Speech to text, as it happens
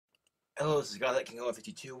Hello, this is God that can go at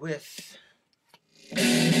 52 with.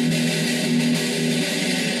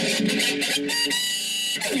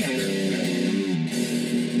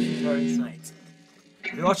 Insite.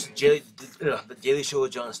 If you watch the Daily Show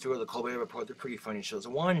with Jon Stewart, the Colbert Report, they're pretty funny shows.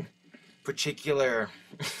 One particular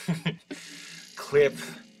clip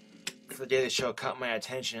for the Daily Show caught my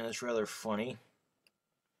attention, and it's rather funny.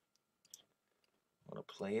 I want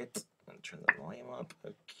to play it. I'm going to turn the volume up.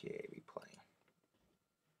 Okay, replay.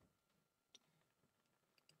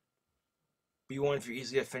 Be warned, if you're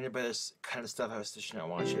easily offended by this kind of stuff, I should not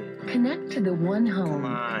watch it. Connect to the one home. Come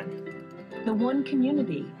on. The one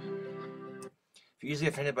community. If you're easily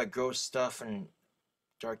offended by gross stuff and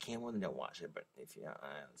dark humor, then don't watch it. But if you,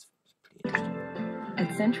 it's pretty interesting. At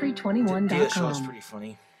century21.com. The show is pretty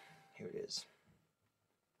funny. Here it is.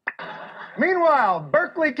 Meanwhile,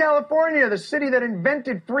 Berkeley, California, the city that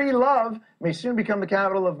invented free love, may soon become the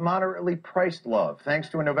capital of moderately priced love, thanks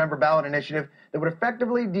to a November ballot initiative that would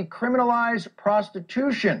effectively decriminalize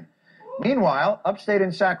prostitution. Meanwhile, upstate in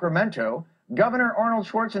Sacramento, Governor Arnold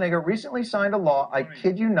Schwarzenegger recently signed a law, I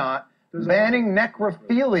kid you not, banning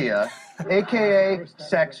necrophilia, aka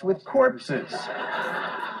sex with corpses.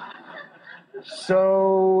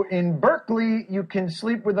 So in Berkeley, you can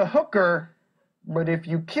sleep with a hooker, but if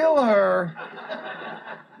you kill her,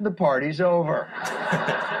 the party's over.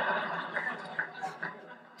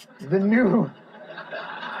 The new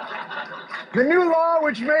law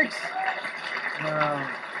which makes...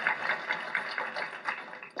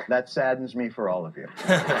 that saddens me for all of you.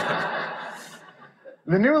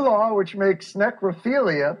 The new law which makes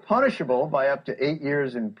necrophilia punishable by up to 8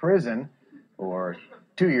 years in prison, or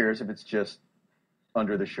 2 years if it's just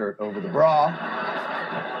under the shirt over the bra,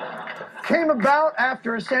 came about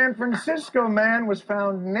after a San Francisco man was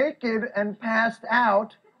found naked and passed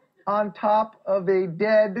out on top of a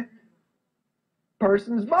dead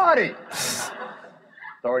person's body.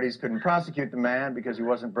 Authorities couldn't prosecute the man because he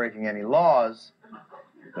wasn't breaking any laws,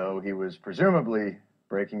 though he was presumably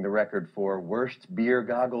breaking the record for worst beer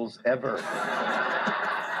goggles ever.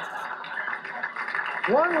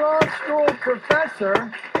 One law school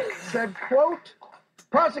professor said, quote,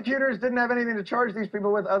 prosecutors didn't have anything to charge these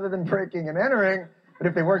people with other than breaking and entering, but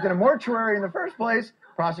if they worked in a mortuary in the first place,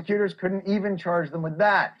 prosecutors couldn't even charge them with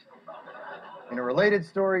that. In a related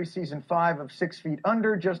story, season 5 of 6 Feet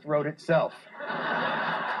Under just wrote itself.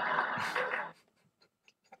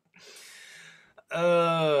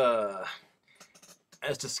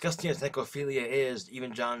 As disgusting as necrophilia is,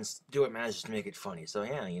 even Jon Stewart manages to make it funny. So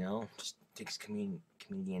yeah, you know, just takes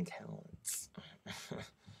comedian talents.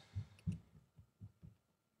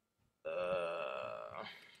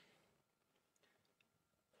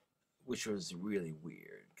 Which was really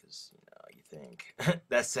weird, because, you know, you think,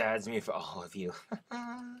 that saddens me for all of you.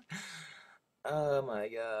 Oh my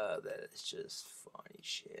god, that is just funny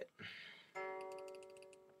shit.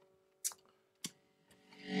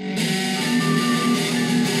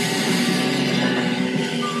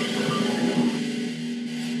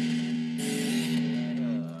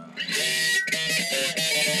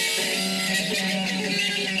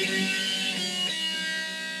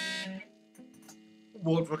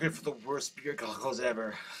 World record for the worst beer goggles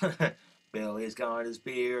ever. Billy's got his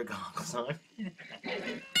beer goggles on.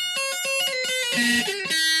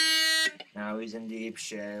 Now he's in deep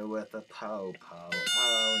shit with a po-po.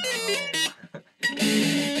 Oh no.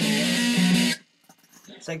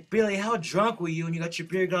 It's like, Billy, how drunk were you when you got your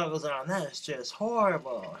beer goggles on? That's just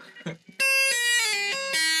horrible.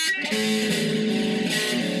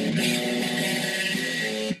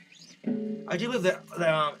 I do believe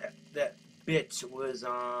that bit was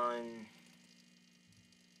on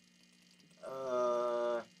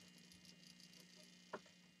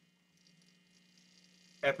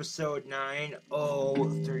episode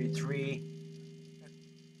 9033,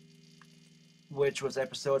 which was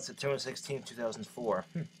episode September 16th, 2004.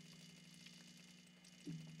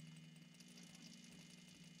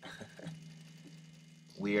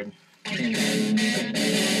 Weird.